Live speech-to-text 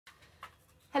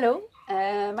Hello,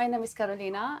 my name is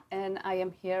Carolina and I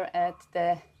am here at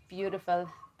the beautiful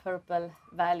Purple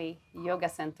Valley Yoga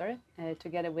Center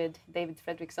together with David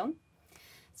Fredrickson.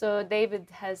 So David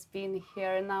has been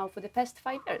here now for the past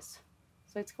 5 years.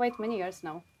 So it's quite many years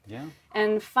now. Yeah.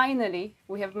 And finally,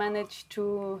 we have managed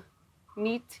to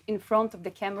meet in front of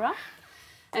the camera.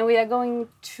 And we are going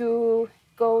to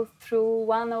go through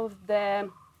one of the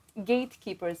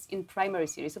gatekeepers in primary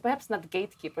series. So perhaps not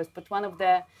gatekeepers, but one of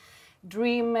the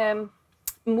dream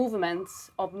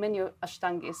movements of many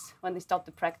Ashtangis when they start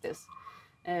to practice.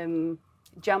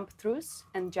 Jump throughs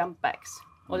and jump backs,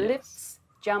 or Yes. lifts,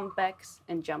 jump backs,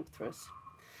 and jump throughs.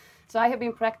 So I have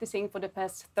been practicing for the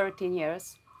past 13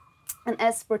 years. And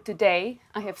as for today,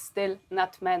 I have still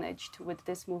not managed with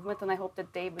this movement, and I hope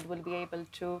that David will be able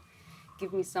to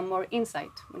give me some more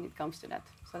insight when it comes to that.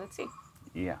 So let's see.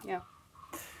 Yeah. Yeah.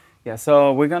 Yeah,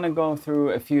 so we're going to go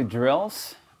through a few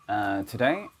drills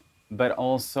today, but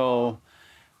also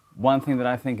one thing that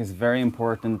I think is very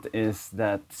important is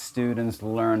that students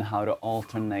learn how to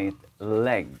alternate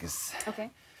legs. Okay.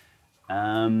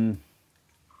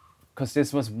 Because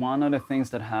this was one of the things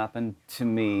that happened to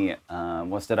me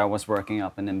was that I was working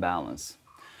up an imbalance.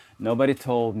 Nobody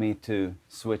told me to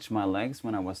switch my legs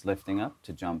when I was lifting up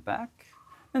to jump back,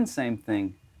 and same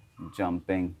thing,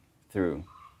 jumping through.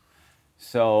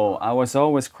 So I was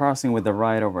always crossing with the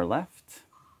right over left.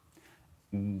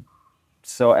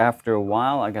 So after a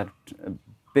while, I got a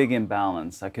big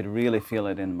imbalance. I could really feel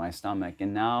it in my stomach.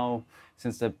 And now,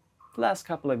 since the last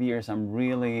couple of years, I'm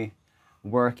really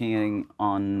working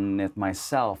on it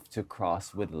myself to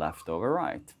cross with left over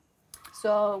right.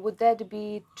 So would that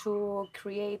be to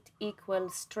create equal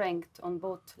strength on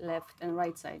both left and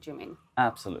right side, you mean?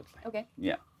 Absolutely. Okay.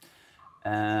 Yeah.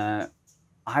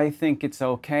 I think it's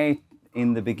okay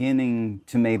in the beginning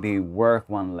to maybe work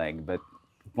one leg, but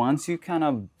once you kind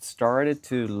of started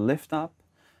to lift up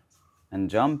and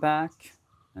jump back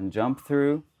and jump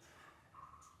through,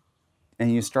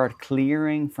 and you start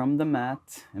clearing from the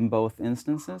mat in both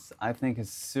instances, I think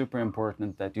it's super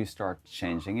important that you start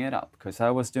changing it up. Because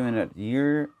I was doing it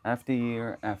year after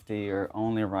year after year,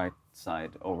 only right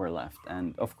side over left.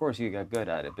 And of course you get good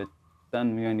at it, but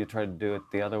then when you try to do it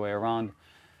the other way around,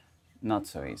 not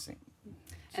so easy.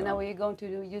 And now are you going to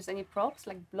use any props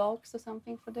like blocks or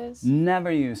something for this? Never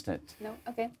used it. No?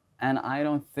 Okay. And I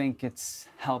don't think it's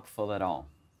helpful at all.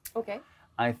 Okay.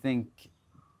 I think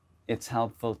it's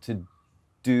helpful to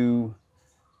do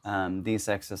these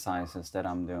exercises that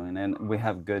I'm doing, and we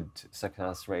have good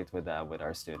success rate with that with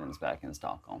our students back in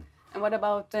Stockholm. And what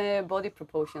about body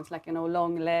proportions, like,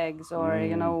 long legs or,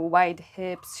 wide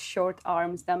hips, short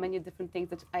arms? There are many different things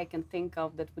that I can think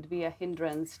of that would be a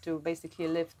hindrance to basically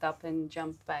lift up and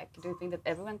jump back. Do you think that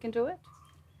everyone can do it?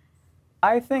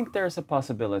 I think there's a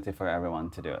possibility for everyone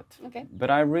to do it. Okay.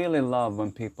 But I really love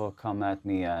when people come at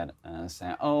me and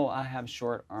say, oh, I have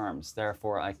short arms,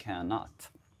 therefore I cannot.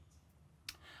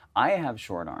 I have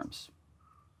short arms,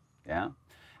 yeah?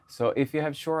 So if you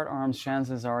have short arms,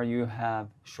 chances are you have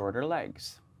shorter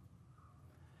legs.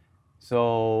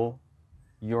 So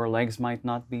your legs might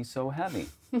not be so heavy.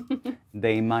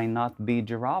 They might not be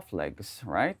giraffe legs,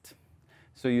 right?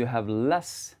 So you have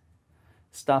less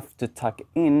stuff to tuck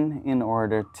in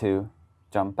order to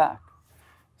jump back.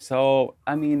 So,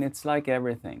 I mean, it's like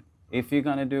everything. If you're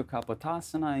gonna do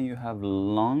Kapotasana and you have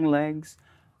long legs,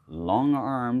 long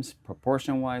arms,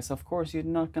 proportion-wise, of course, you're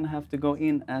not gonna have to go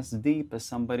in as deep as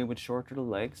somebody with shorter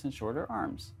legs and shorter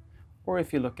arms. Or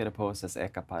if you look at a pose as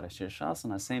Ekapada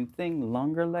Shirshasana, same thing,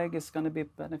 longer leg is gonna be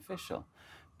beneficial.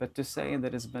 But to say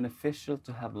that it's beneficial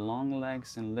to have long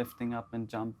legs and lifting up and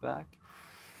jump back,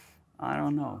 I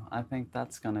don't know. I think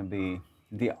that's going to be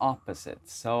the opposite.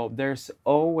 So there's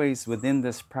always, within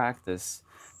this practice,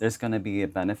 there's going to be a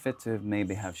benefit to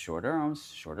maybe have shorter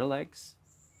arms, shorter legs.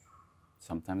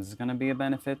 Sometimes it's going to be a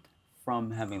benefit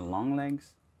from having long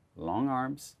legs, long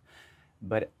arms.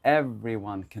 But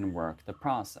everyone can work the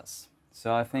process.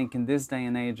 So I think in this day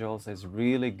and age also, it's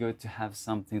really good to have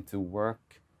something to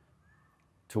work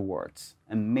towards.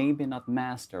 And maybe not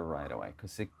master right away,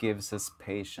 because it gives us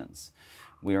patience.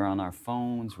 We are on our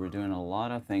phones, we're doing a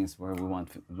lot of things where we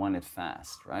want it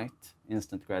fast, right?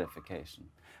 Instant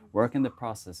gratification. Working the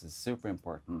process is super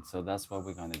important, so that's what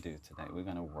we're going to do today. We're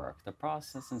going to work the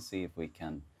process and see if we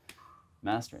can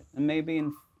master it. And maybe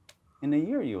in a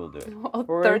year you will do it.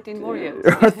 Or 13 more years.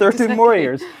 Or 13 more Exactly.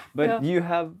 years. But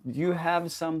Yeah. you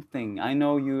have something. I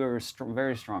know you are a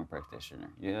very strong practitioner.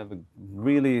 You have a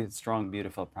really strong,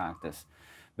 beautiful practice.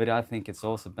 But I think it's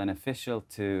also beneficial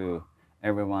to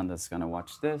everyone that's going to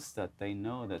watch this, that they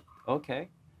know that, okay,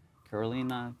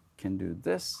 Carolina can do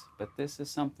this, but this is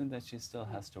something that she still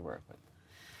has to work with.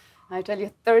 I tell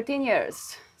you, 13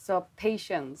 years. So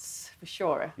patience for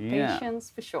sure. Yeah.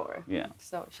 Patience for sure. Yeah.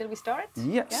 So shall we start?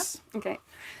 Yes. Yeah? Okay.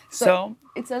 So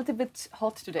it's a little bit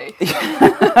hot today.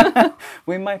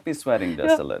 we might be sweating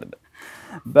just a little bit.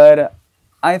 But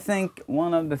I think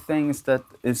one of the things that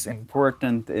is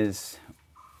important is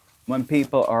when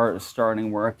people are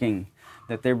starting working,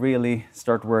 that they really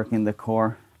start working the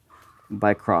core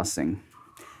by crossing.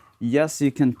 Yes,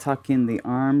 you can tuck in the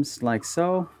arms like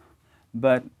so,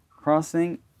 but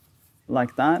crossing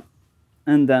like that,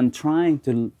 and then trying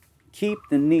to keep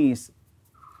the knees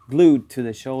glued to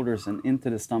the shoulders and into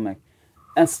the stomach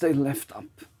as they lift up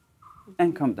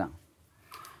and come down.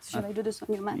 Should I do this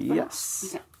on your mat?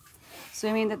 Yes. Okay. So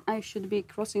you mean that I should be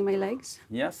crossing my legs?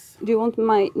 Yes. Do you want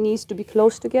my knees to be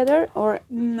close together or?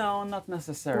 No, not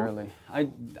necessarily.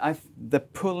 The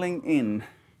pulling in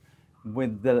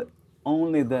with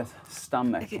only the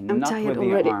stomach, Okay, I'm not tired with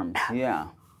already. the arms. Yeah,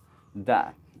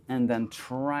 that. And then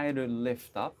try to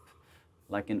lift up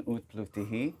like an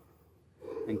utlutihi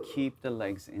and keep the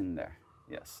legs in there.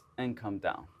 Yes, and come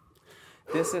down.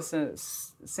 This is a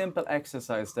simple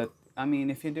exercise that, I mean,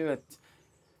 if you do it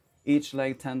each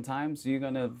leg 10 times, you're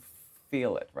going to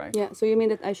feel it, right? Yeah, so you mean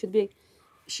that I should be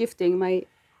shifting my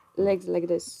legs like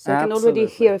this? So I can Absolutely.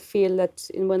 already here feel that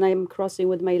when I'm crossing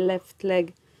with my left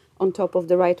leg on top of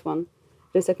the right one,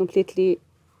 there's a completely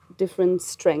different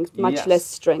strength, much Yes. less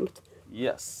strength.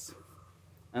 Yes.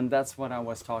 And that's what I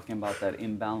was talking about, that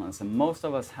imbalance. And most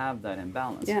of us have that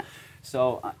imbalance. Yeah.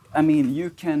 So, I mean, you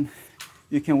can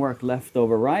work left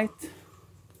over right.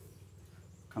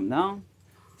 Come down.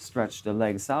 Stretch the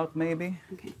legs out maybe.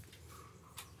 Okay.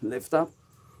 Lift up.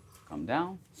 Come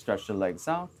down. Stretch the legs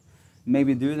out.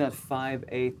 Maybe do that 5,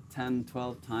 8, 10,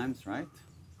 12 times, right?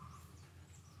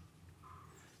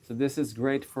 So this is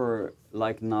great for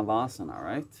like Navasana,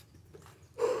 right?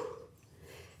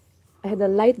 I had a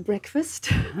light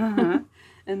breakfast and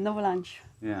no lunch.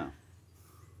 Yeah.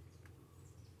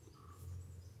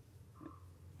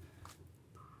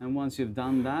 And once you've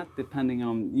done that, depending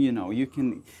on, you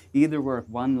can either work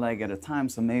one leg at a time.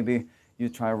 So maybe you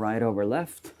try right over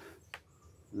left,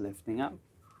 lifting up.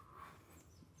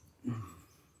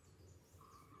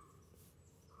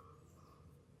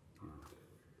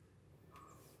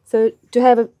 So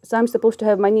I'm supposed to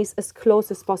have my knees as close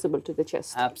as possible to the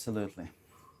chest. Absolutely.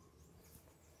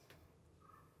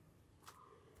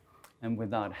 And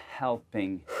without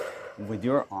helping with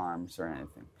your arms or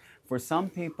anything. For some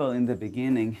people in the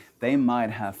beginning, they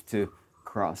might have to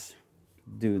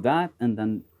do that and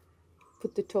then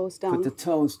Put the toes down. put the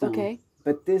toes down. Okay.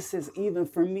 But this is, even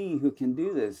for me who can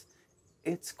do this,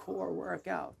 it's core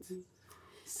workout.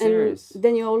 Serious. And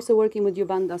then you're also working with your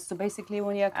bandhas. So basically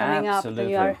when you're coming up, then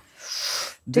you are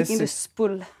taking the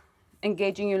spool,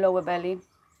 engaging your lower belly.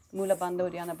 Mula bandha,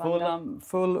 Uddiyana bandha.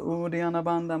 Full Uddiyana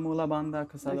bandha, Mula bandha,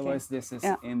 because otherwise this is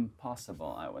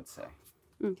impossible, I would say.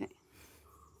 Okay.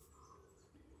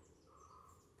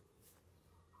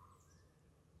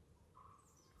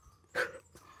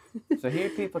 So here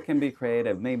people can be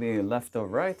creative. Maybe left over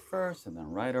right first and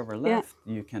then right over left.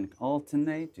 Yeah. You can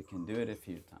alternate. You can do it a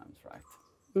few times, right?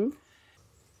 Mm.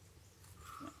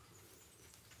 Yeah.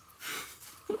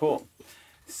 Cool.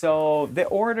 So the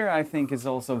order, I think, is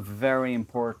also very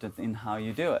important in how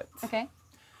you do it. Okay.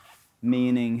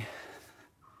 Meaning,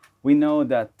 we know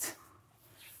that,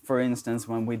 for instance,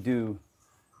 when we do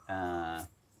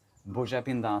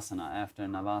Bhujapindasana after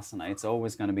Navasana, it's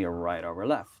always going to be a right over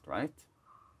left, right?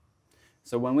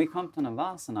 So when we come to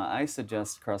Navasana, I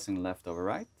suggest crossing left over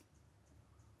right,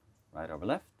 right over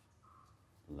left,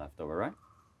 left over right,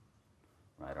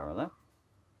 right over left,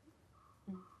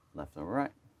 left over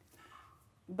right.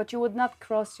 But you would not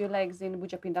cross your legs in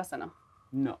Bhujapindasana?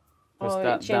 No.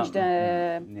 Or change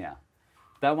the... Yeah.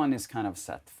 That one is kind of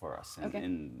set for us Okay.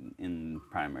 in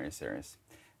primary series.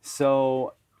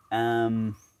 So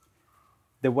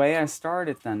the way I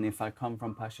started then, if I come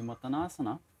from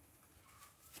Paschimottanasana,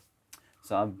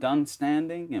 so I've done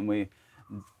standing and we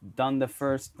done the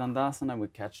first Dandasana, we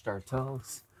catched our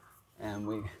toes and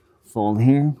we fold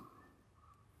here.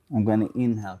 I'm going to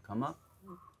inhale, come up.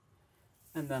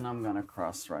 And then I'm going to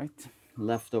cross right.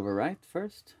 Left over right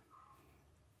first.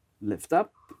 Lift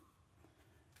up.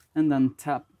 And then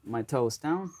tap my toes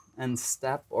down and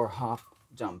step or hop,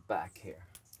 jump back here.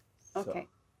 Okay. So,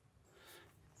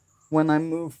 when I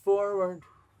move forward,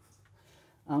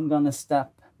 I'm going to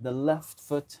step the left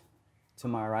foot to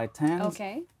my right hand.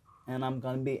 Okay. And I'm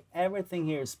going to be, everything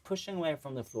here is pushing away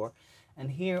from the floor.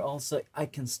 And here also I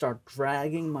can start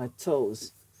dragging my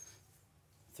toes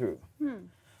through.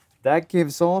 That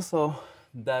gives also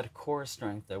that core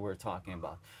strength that we're talking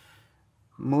about.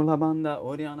 Mula Bandha,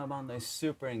 Uddiyana Bandha is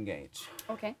super engaged.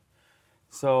 Okay.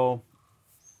 So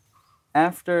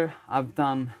after I've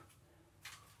done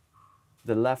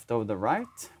the left over the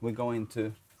right, we go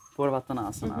into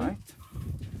Purvattanasana, right?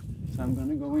 So I'm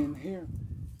gonna go in here.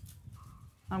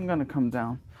 I'm gonna come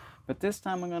down, but this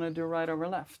time I'm gonna do right over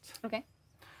left. Okay.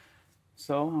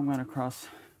 So I'm gonna cross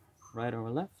right over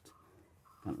left.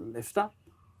 I'm gonna lift up.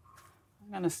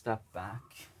 I'm gonna step back.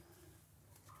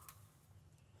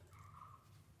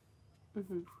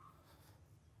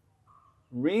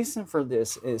 Reason for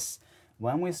this is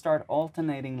when we start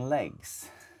alternating legs,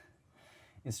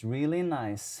 it's really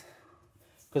nice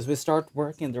because we start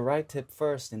working the right hip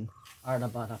first in Ardha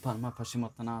Baddha Padma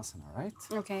Paschimottanasana, right?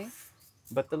 Okay.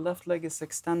 But the left leg is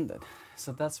extended,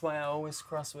 so that's why I always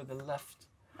cross with the left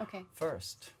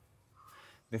first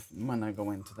when I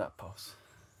go into that pose.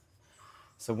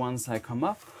 So once I come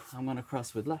up, I'm gonna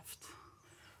cross with left.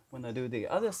 When I do the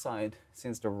other side,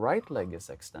 since the right leg is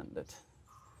extended,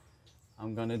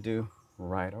 I'm gonna do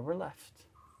right over left.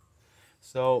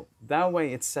 So that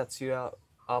way it sets you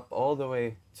up all the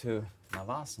way to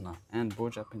Navasana and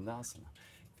Bhuja Pindasana.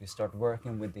 If you start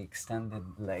working with the extended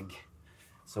leg.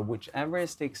 So whichever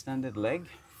is the extended leg,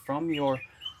 from your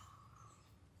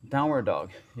downward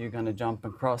dog, you're gonna jump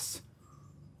across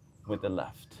with the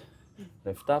left.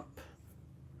 Lift up,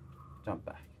 jump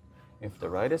back. If the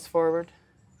right is forward,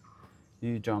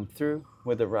 you jump through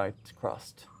with the right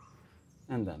crossed,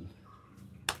 and then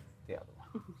the other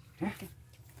one. Okay?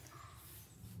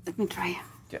 Let me try.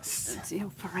 Yes. Let's see how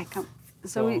far I come.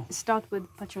 So we start with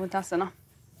Paschimottanasana.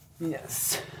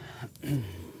 Yes.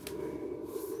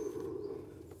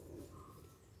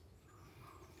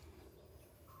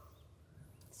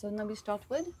 So now we start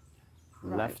with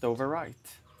Left over right.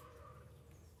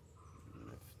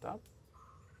 Lift up.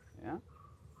 Yeah.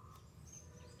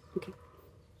 Okay.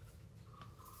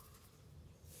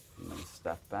 And then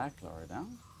step back, lower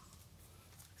down.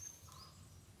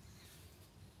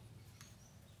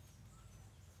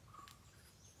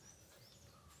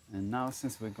 And now,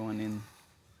 since we're going in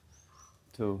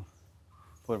to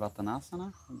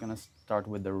Purvattanasana, we're going to start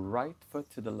with the right foot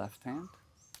to the left hand.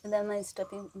 And then I'm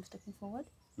stepping forward.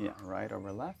 Yeah, right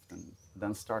over left, and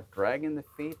then start dragging the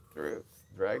feet through.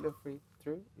 Drag the feet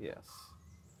through, yes.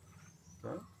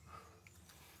 Good.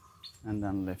 And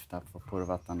then lift up for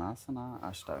Purvattanasana,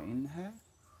 Ashta inhale.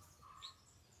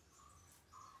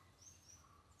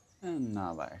 And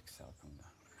Nava exhale, come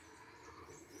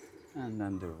down. And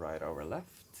then do right over left.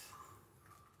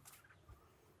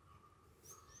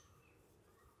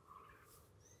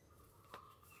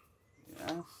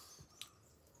 Yes.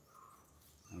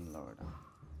 And lower down.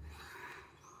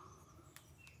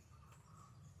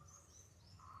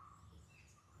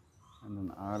 And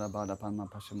then Ardha Baddha Padma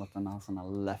Paschimottanasana,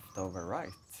 left over right.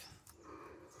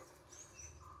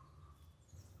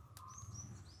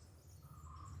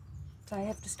 So I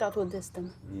have to start with this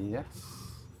then. Yes.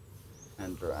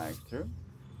 And drag through.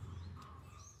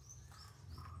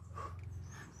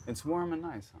 It's warm and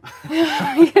nice, huh?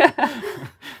 Yeah.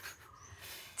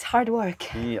 It's hard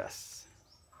work. Yes.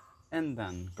 And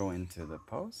then go into the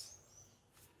pose.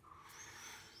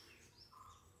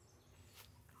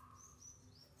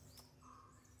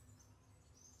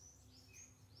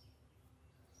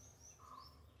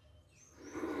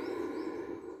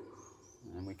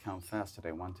 And we count fast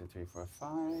today. 1, 2, 3, 4,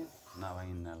 5. Now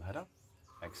inhale, head up.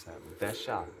 Exhale.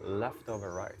 Desha, left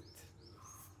over right.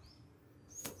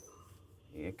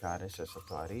 Ekadesha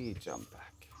Chatwari, jump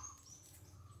back.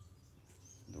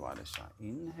 Dwadesha,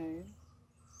 inhale.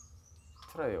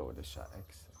 Trayodesha,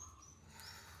 exhale.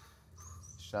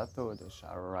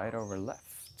 Shatodesha, right over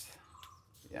left.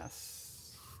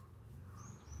 Yes.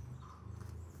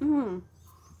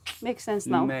 Makes sense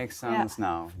now. Makes sense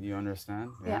now. You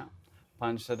understand? Yeah.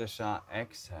 Panchadesha,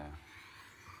 exhale.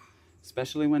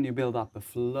 Especially when you build up a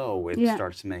flow, it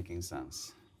starts making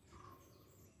sense.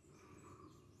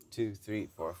 2, 3,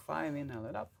 4, 5, inhale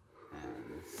it up.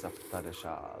 And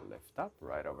Saptadesha, lift up,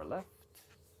 right over left.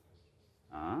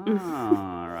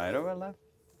 Right over left.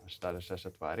 Ashtadesha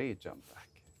Chatwari, jump back.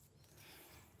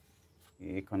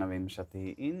 Ikona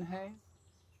Vimshati, inhale.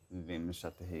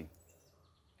 Vimshati,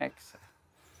 exhale.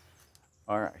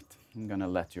 All right, I'm gonna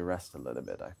let you rest a little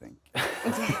bit, I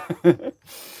think.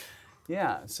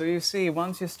 Yeah, so you see,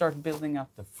 once you start building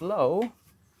up the flow,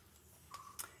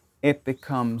 it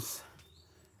becomes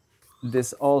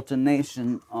this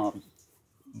alternation of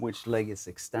which leg is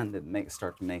extended,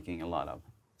 start making a lot of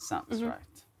sense, right?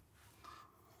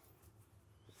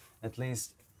 At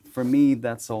least for me,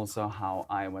 that's also how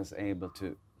I was able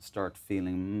to start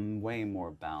feeling way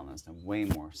more balanced and way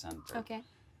more centered. Okay.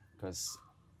 Because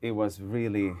it was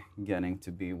really getting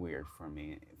to be weird for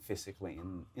me physically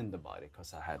in the body,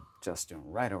 because I had just doing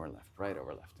right over left,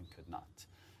 and could not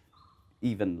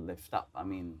even lift up. I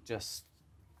mean, just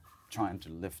trying to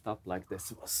lift up like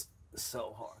this was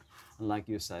so hard. And like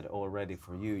you said already,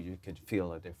 for you, you could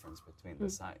feel a difference between the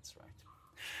sides, right?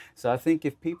 So I think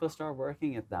if people start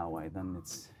working it that way, then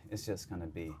it's just going to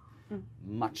be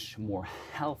much more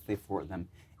healthy for them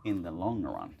in the long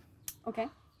run. Okay.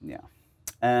 Yeah.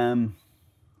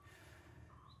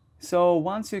 So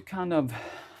once you kind of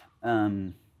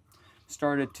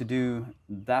started to do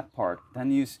that part,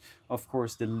 then of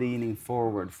course, the leaning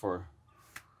forward for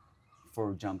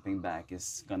jumping back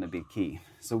is going to be key.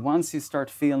 So once you start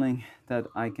feeling that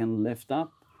I can lift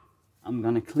up, I'm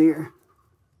going to clear.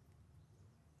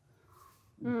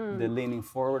 The leaning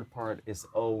forward part is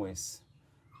always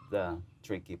the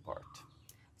tricky part.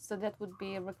 So that would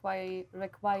be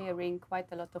requiring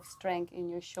quite a lot of strength in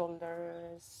your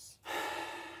shoulders,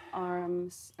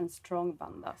 arms, and strong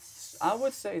bandhas. I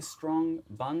would say strong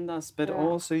bandhas, but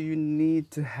also you need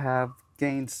to have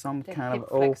gained some kind of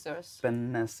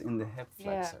openness in the hip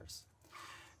flexors.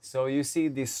 So you see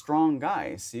these strong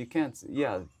guys, you can't,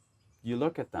 you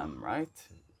look at them, right?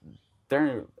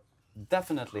 They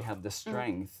definitely have the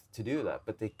strength to do that,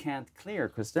 but they can't clear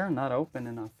because they're not open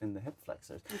enough in the hip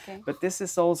flexors. Okay. But this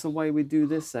is also why we do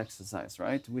this exercise,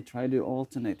 right? We try to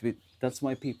alternate. That's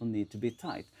why people need to be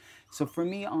tight. So for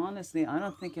me, honestly, I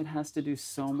don't think it has to do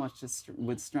so much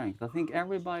with strength. I think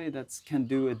everybody that can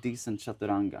do a decent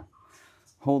chaturanga,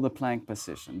 hold a plank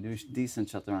position, do decent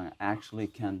chaturanga, actually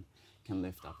can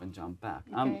lift up and jump back.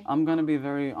 Okay. I'm going to be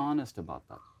very honest about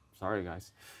that. Sorry,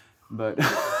 guys. But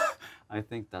I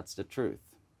think that's the truth.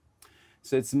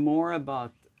 So it's more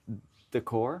about the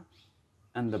core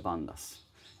and the bandhas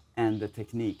and the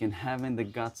technique and having the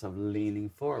guts of leaning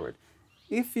forward.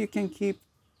 If you can keep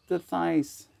the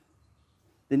thighs,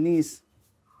 the knees,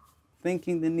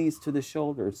 thinking the knees to the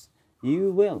shoulders,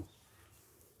 you will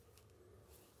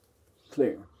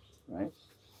clear, right?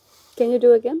 Can you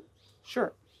do again?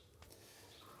 Sure.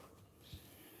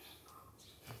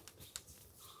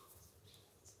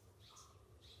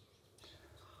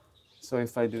 So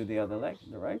if I do the other leg,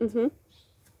 the right,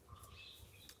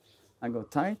 I go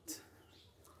tight.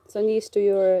 So knees to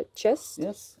your chest.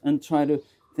 Yes, and try to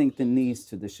think the knees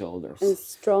to the shoulders. And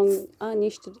strong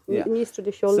knees to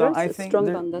the shoulders. So I think strong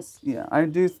bandhas. Yeah, I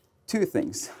do two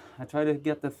things. I try to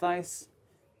get the thighs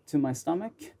to my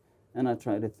stomach, and I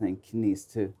try to think knees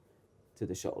to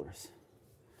the shoulders.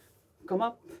 Come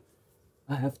up.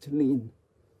 I have to lean.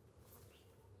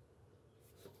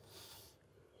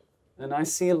 And I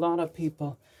see a lot of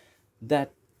people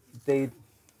that they're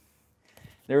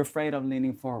afraid of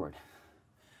leaning forward.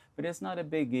 But it's not a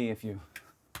biggie if you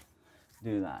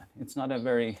do that. It's not a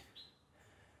very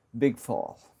big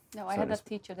fall. No, I had a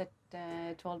teacher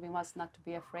that told me once not to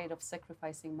be afraid of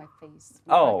sacrificing my face.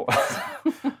 Oh,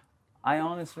 I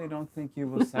honestly don't think you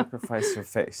will sacrifice your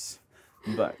face.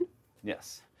 But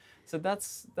yes, so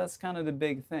that's kind of the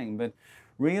big thing. But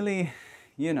really,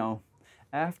 you know,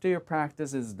 after your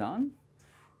practice is done,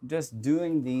 just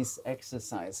doing these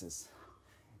exercises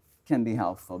can be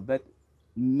helpful, but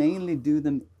mainly do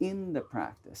them in the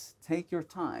practice. Take your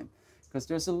time, because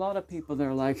there's a lot of people that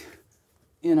are like,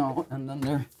 you know, and then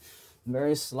they're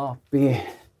very sloppy,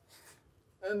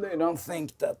 and they don't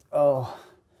think that, oh,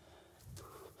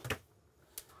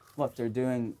 what they're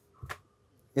doing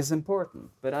is important.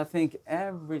 But I think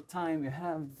every time you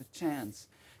have the chance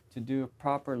to do a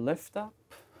proper lift up,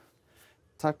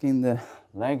 tucking the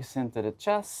legs into the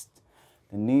chest,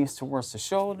 the knees towards the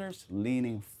shoulders,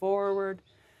 leaning forward,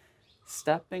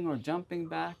 stepping or jumping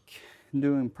back,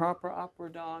 doing proper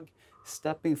upward dog,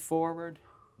 stepping forward.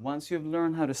 Once you've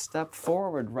learned how to step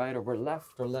forward, right over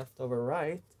left or left over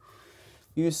right,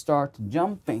 you start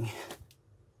jumping.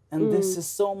 And this is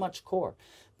so much core.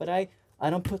 But I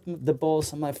don't put the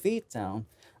balls on my feet down.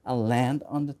 I land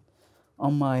on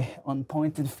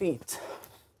pointed feet.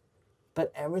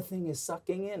 But everything is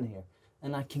sucking in here.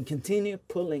 And I can continue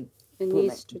pulling. And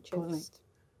knees to chest.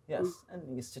 Yes, and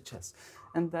knees to chest.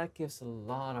 And that gives a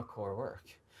lot of core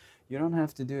work. You don't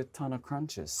have to do a ton of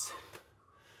crunches.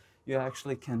 You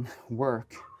actually can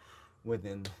work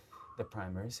within the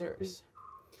primary series.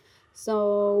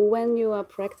 So when you are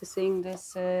practicing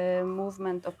this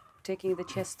movement of taking the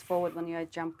chest forward when you are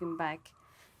jumping back,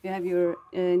 you have your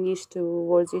knees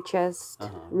towards your chest,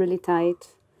 really tight.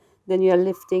 Then you are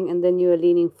lifting and then you are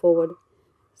leaning forward.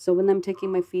 So when I'm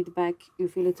taking my feet back, you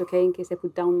feel it's okay in case I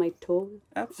put down my toe?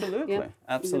 Absolutely, yeah,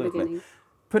 absolutely.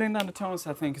 Putting down the toes,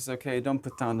 I think, is okay. Don't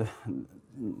put down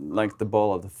the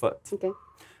ball of the foot. Okay.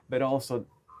 But also,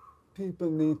 people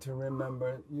need to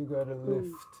remember you gotta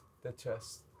lift the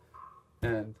chest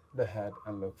and the head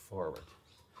and look forward.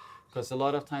 Because a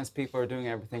lot of times people are doing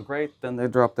everything great, then they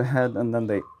drop the head and then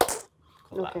they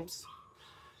collapse. Okay.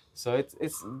 So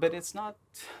it's not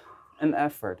an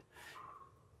effort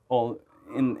all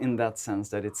in that sense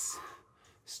that it's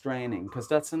straining, because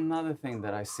that's another thing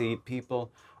that I see.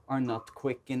 People are not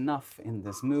quick enough in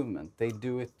this movement. They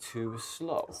do it too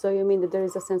slow. So you mean that there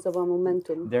is a sense of a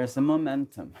momentum? There's a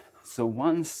momentum. So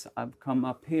once I've come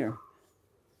up here,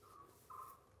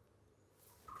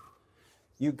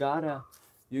 you gotta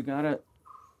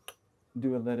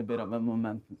do a little bit of a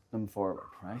momentum forward,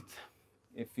 right?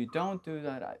 If you don't do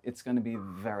that, it's gonna be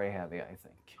very heavy, I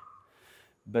think.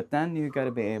 But then you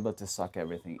gotta be able to suck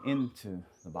everything into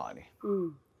the body.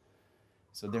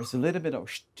 So there's a little bit of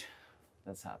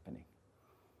that's happening.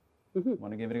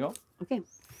 Want to give it a go? Okay,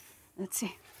 let's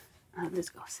see how this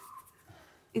goes.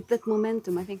 It's that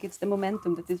momentum. I think it's the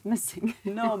momentum that is missing.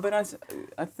 No, but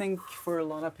I think for a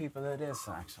lot of people it is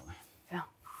actually. Yeah.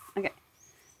 Okay.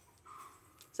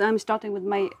 So I'm starting with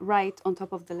my right on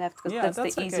top of the left because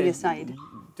that's the easier side.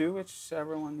 Do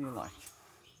whichever one you like.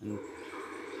 And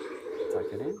tuck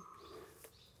it in.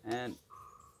 And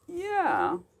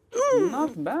yeah,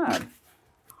 not bad.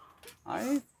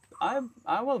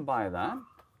 I will buy that.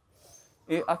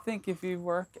 I think if you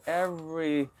work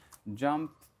every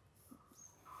jump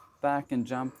back and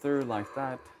jump through like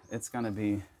that, it's gonna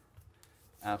be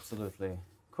absolutely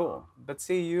cool. But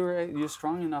see, you're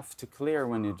strong enough to clear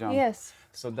when you jump. Yes.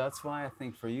 So that's why I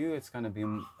think for you it's gonna be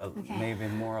maybe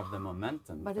more of the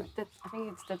momentum. But I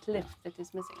think it's that lift that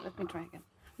is missing. Let me try again.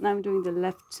 Now I'm doing the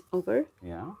left over.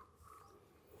 Yeah.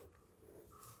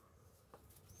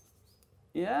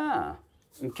 Yeah.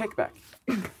 And kick back.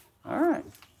 All right.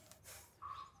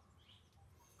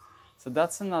 So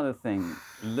that's another thing.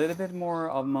 A little bit more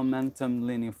of momentum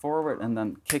leaning forward and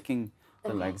then kicking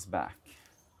the legs back.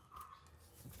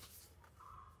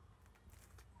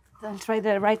 I'll try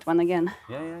the right one again.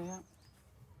 Yeah.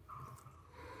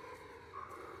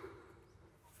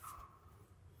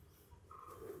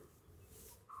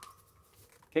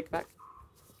 Kick back.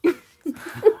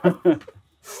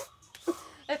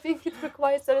 I think it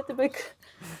requires a little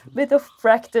bit of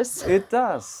practice. It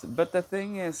does, but the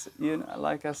thing is,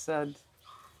 like I said,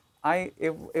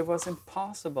 it was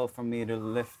impossible for me to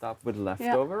lift up with left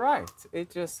over right.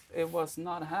 It was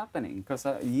not happening because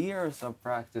years of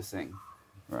practicing,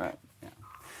 right? Yeah.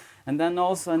 And then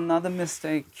also another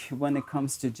mistake when it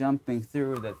comes to jumping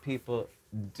through that people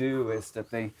do is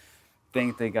that they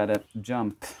think they gotta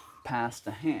jump past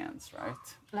the hands, right?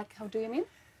 Like, how do you mean?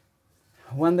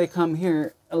 When they come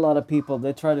here, a lot of people,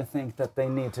 they try to think that they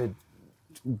need to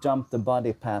jump the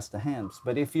body past the hands.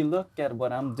 But if you look at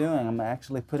what I'm doing, I'm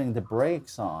actually putting the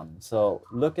brakes on. So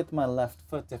look at my left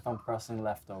foot if I'm crossing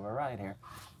left over right here.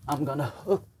 I'm gonna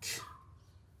hook.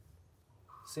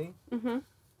 See? Mm-hmm.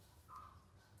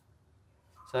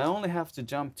 So I only have to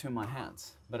jump to my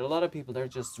hands. But a lot of people, they're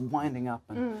just winding up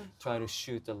and try to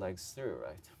shoot the legs through,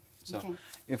 right? So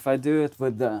if I do it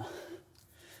with the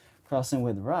crossing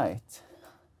with right,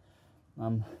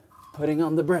 I'm putting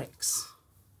on the brakes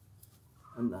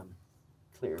and then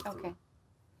clear through. Okay.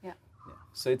 Yeah.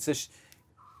 So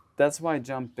that's why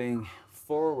jumping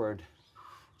forward,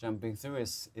 jumping through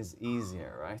is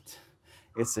easier, right?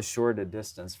 It's a shorter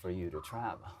distance for you to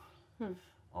travel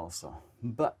also.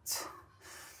 But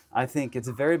I think it's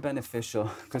very beneficial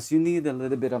because you need a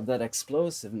little bit of that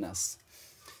explosiveness.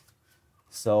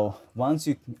 So once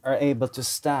you are able to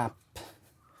stop,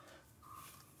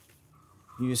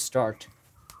 you start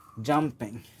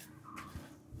jumping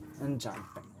and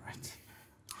jumping, right?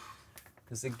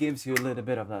 Because it gives you a little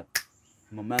bit of that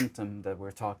momentum that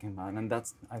we're talking about, and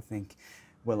that's, I think,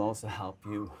 will also help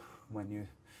you when you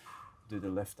do the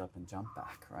lift up and jump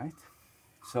back, right?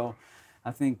 So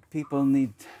I think people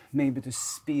need maybe to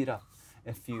speed up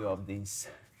a few of these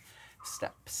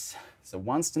steps. So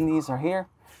once the knees are here,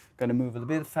 gonna move a little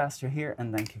bit faster here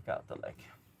and then kick out the leg.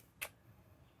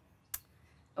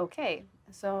 Okay,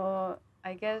 so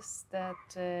I guess that,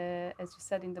 as you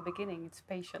said in the beginning, it's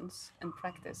patience and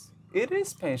practice. It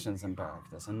is patience and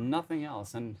practice and nothing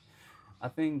else. And I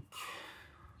think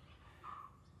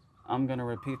I'm gonna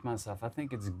repeat myself. I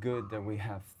think it's good that we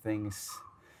have things,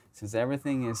 since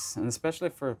everything is, and especially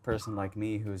for a person like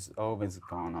me who's always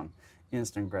gone on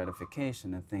instant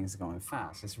gratification and things going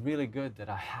fast, it's really good that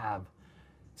I have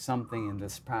something in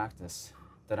this practice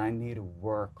that I need to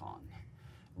work on.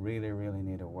 Really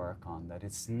need to work on that.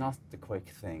 It's not the quick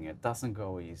thing. It doesn't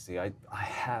go easy. I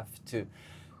have to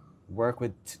work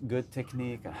with good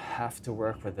technique. I have to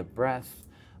work with the breath.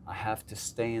 I have to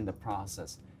stay in the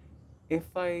process.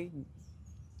 if I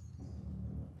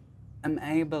am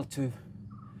able to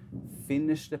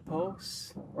finish the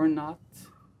pose or not,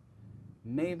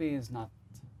 maybe is not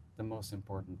the most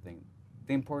important thing.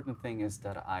 The important thing is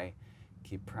that I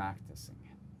keep practicing.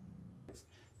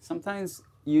 Sometimes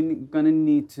you're gonna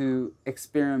need to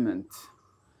experiment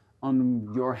on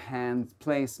your hand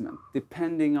placement,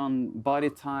 depending on body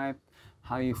type,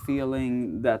 how you're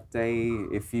feeling that day.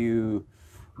 If you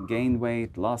gained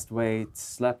weight, lost weight,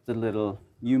 slept a little,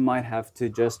 you might have to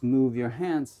just move your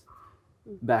hands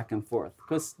back and forth,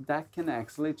 because that can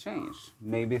actually change.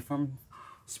 Maybe from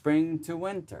spring to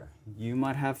winter, you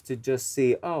might have to just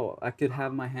see, oh, I could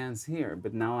have my hands here,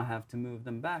 but now I have to move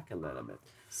them back a little bit.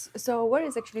 So what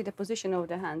is actually the position of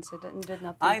the hands? I did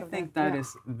not I think of think that. that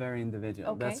is very individual.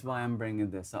 Okay. That's why I'm bringing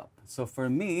this up. So for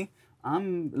me,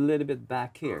 I'm a little bit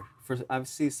back here. I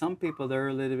see some people that are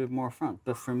a little bit more front,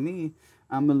 but for me,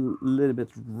 I'm a little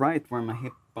bit right where my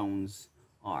hip bones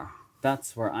are.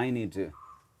 That's where I need to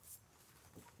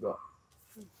go.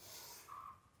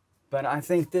 But I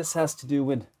think this has to do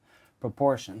with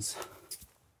proportions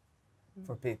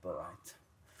for people, right?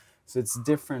 So it's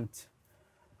different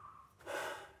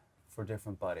for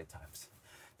different body types.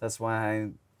 That's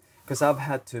why because I've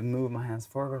had to move my hands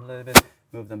forward a little bit,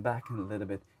 move them back a little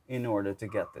bit in order to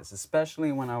get this,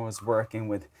 especially when I was working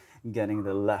with getting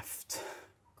the left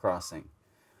crossing,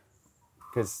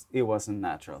 because it wasn't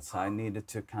natural. So I needed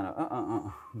to kind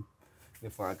of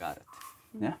before I got it.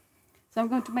 Yeah. So I'm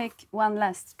going to make one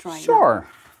last try. Sure.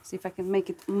 Now. See if I can make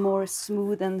it more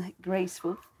smooth and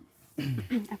graceful.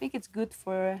 I think it's good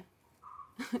for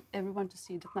everyone to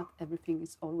see that not everything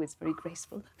is always very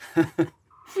graceful.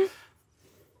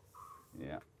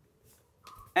 Yeah.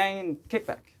 And kick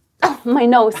back. My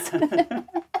nose.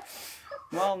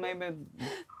 Well, maybe,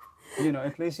 you know,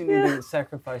 at least you need to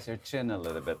sacrifice your chin a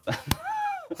little bit.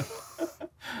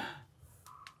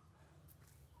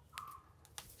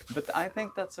 But I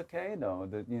think that's okay, though,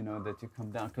 that you know that you come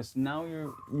down, because now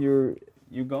you're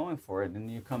going for it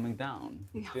and you're coming down.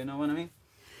 Yeah. Do you know what I mean?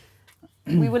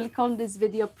 We will call this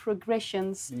video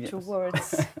progressions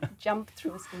towards jump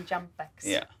throughs and jump backs.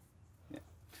 Yeah. Yeah.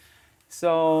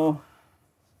 So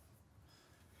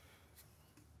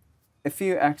a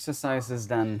few exercises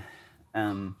then.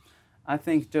 I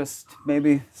think just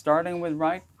maybe starting with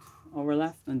right over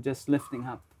left and just lifting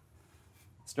up.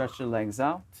 Stretch your legs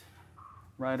out.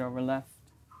 Right over left,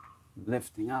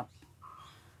 lifting up.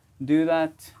 Do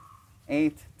that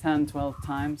 8, 10, 12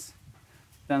 times.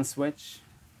 Then switch,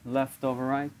 left over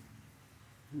right,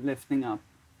 lifting up.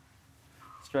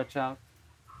 Stretch out,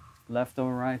 left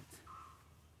over right,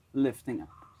 lifting up.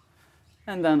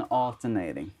 And then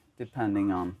alternating,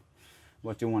 depending on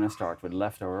what you want to start with.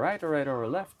 Left over right or right over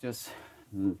left, just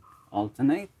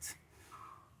alternate.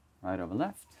 Right over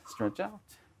left, stretch out.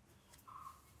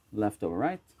 Left over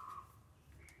right.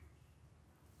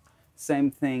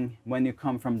 Same thing when you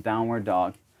come from downward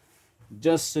dog.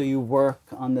 Just so you work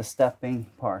on the stepping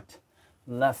part.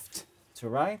 Left to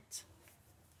right,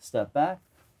 step back,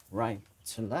 right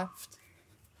to left,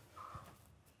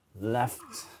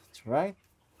 left to right,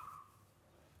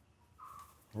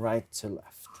 right to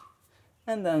left.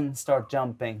 And then start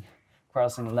jumping,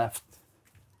 crossing left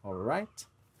over right,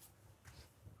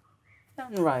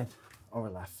 and right over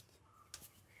left.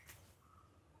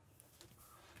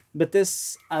 But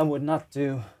this I would not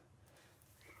do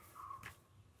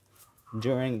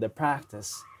during the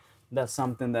practice. That's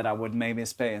something that I would maybe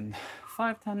spend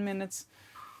 5-10 minutes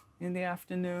in the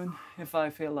afternoon if I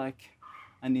feel like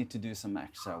I need to do some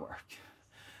extra work.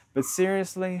 But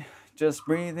seriously, just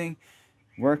breathing,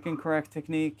 working correct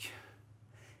technique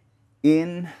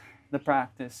in the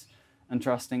practice and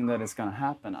trusting that it's gonna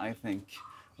happen, I think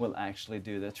will actually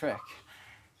do the trick.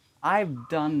 I've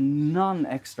done none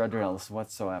extra drills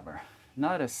whatsoever,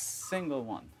 not a single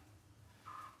one.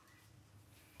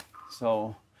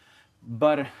 So,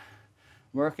 but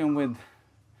working with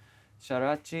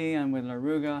Sharachi and with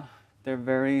Laruga, they're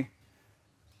very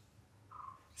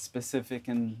specific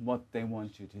in what they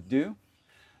want you to do.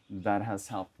 That has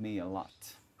helped me a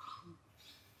lot.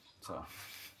 So.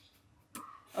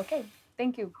 Okay,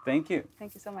 thank you. Thank you.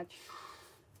 Thank you so much.